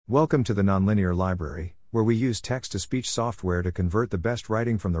Welcome to the Nonlinear Library, where we use text-to-speech software to convert the best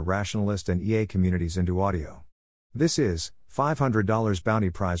writing from the rationalist and EA communities into audio. This is $500 Bounty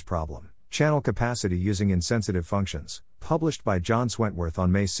Prize Problem, Channel Capacity Using Insensitive Functions, published by johnswentworth on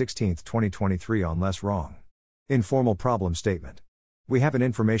May 16, 2023 on Less Wrong. Informal problem statement. We have an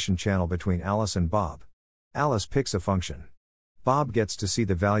information channel between Alice and Bob. Alice picks a function. Bob gets to see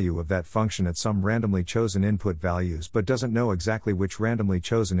the value of that function at some randomly chosen input values but doesn't know exactly which randomly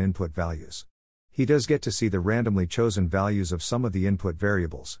chosen input values. He does get to see the randomly chosen values of some of the input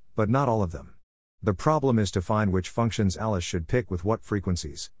variables, but not all of them. The problem is to find which functions Alice should pick with what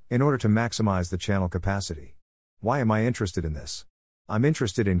frequencies, in order to maximize the channel capacity. Why am I interested in this? I'm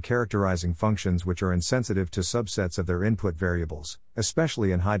interested in characterizing functions which are insensitive to subsets of their input variables,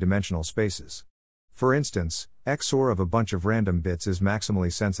 especially in high-dimensional spaces. For instance, XOR of a bunch of random bits is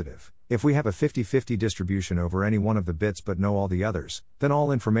maximally sensitive. If we have a 50-50 distribution over any one of the bits but know all the others, then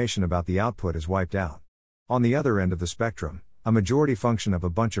all information about the output is wiped out. On the other end of the spectrum, a majority function of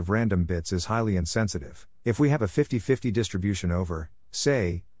a bunch of random bits is highly insensitive. If we have a 50-50 distribution over,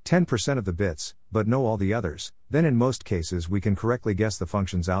 say, 10% of the bits, but know all the others, then in most cases we can correctly guess the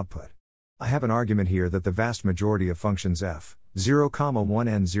function's output. I have an argument here that the vast majority of functions f, 0, 1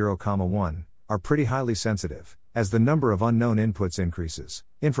 and 0, 1, are pretty highly sensitive. As the number of unknown inputs increases,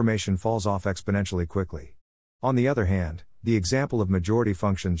 information falls off exponentially quickly. On the other hand, the example of majority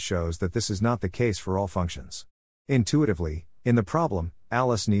functions shows that this is not the case for all functions. Intuitively, in the problem,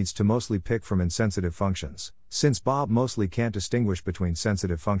 Alice needs to mostly pick from insensitive functions, since Bob mostly can't distinguish between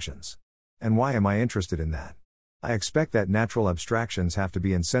sensitive functions. And why am I interested in that? I expect that natural abstractions have to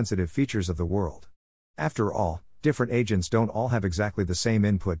be insensitive features of the world. After all, different agents don't all have exactly the same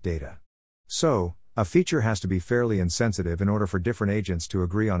input data. So, a feature has to be fairly insensitive in order for different agents to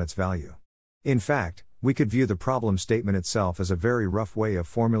agree on its value. In fact, we could view the problem statement itself as a very rough way of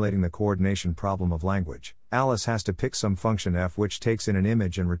formulating the coordination problem of language. Alice has to pick some function f which takes in an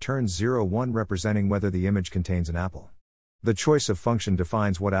image and returns 0, 1 representing whether the image contains an apple. The choice of function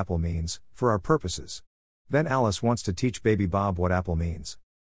defines what apple means, for our purposes. Then Alice wants to teach baby Bob what apple means.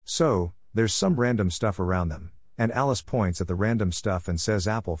 So, there's some random stuff around them, and Alice points at the random stuff and says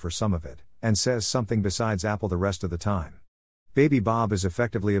apple for some of it, and says something besides apple the rest of the time. Baby Bob is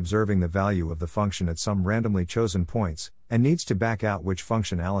effectively observing the value of the function at some randomly chosen points, and needs to back out which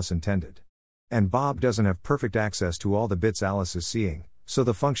function Alice intended. And Bob doesn't have perfect access to all the bits Alice is seeing, so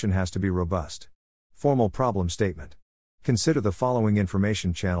the function has to be robust. Formal problem statement. Consider the following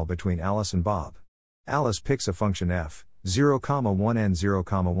information channel between Alice and Bob. Alice picks a function f, 0, 1 and 0,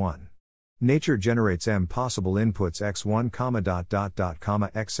 1. Nature generates m possible inputs x1,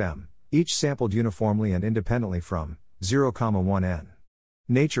 xm, each sampled uniformly and independently from 0, 1 n.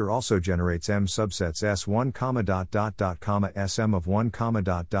 Nature also generates m subsets s1, sm of 1,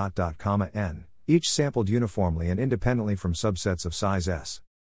 n, each sampled uniformly and independently from subsets of size s.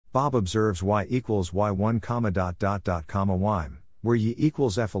 Bob observes y equals y1, y, where y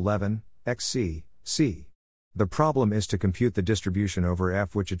equals f11, xc, c. The problem is to compute the distribution over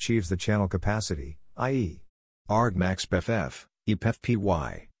f which achieves the channel capacity, i.e. argmax bff,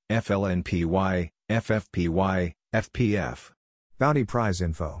 epfpy, flnpy, ffpy, fpf. Bounty prize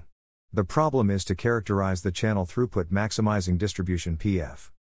info. The problem is to characterize the channel throughput maximizing distribution pf.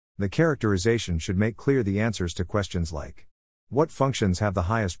 The characterization should make clear the answers to questions like: what functions have the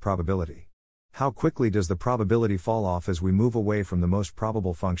highest probability? How quickly does the probability fall off as we move away from the most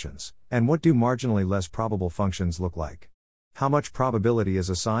probable functions? And what do marginally less probable functions look like? How much probability is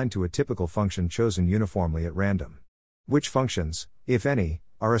assigned to a typical function chosen uniformly at random? Which functions, if any,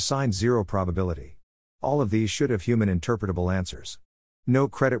 are assigned zero probability? All of these should have human interpretable answers. No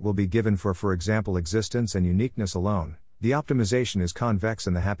credit will be given for example, existence and uniqueness alone. The optimization is convex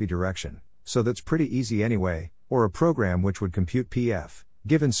in the happy direction, so that's pretty easy anyway, or a program which would compute pf,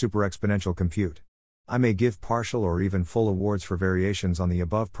 given superexponential compute. I may give partial or even full awards for variations on the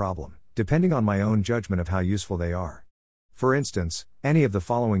above problem, depending on my own judgment of how useful they are. For instance, any of the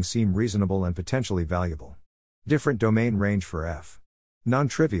following seem reasonable and potentially valuable. Different domain range for f.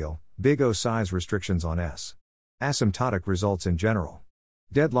 Non-trivial, big O size restrictions on s. Asymptotic results in general.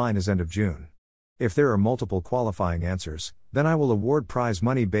 Deadline is end of June. If there are multiple qualifying answers, then I will award prize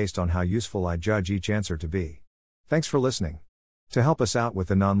money based on how useful I judge each answer to be. Thanks for listening. To help us out with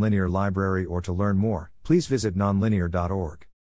the Nonlinear Library or to learn more, please visit nonlinear.org.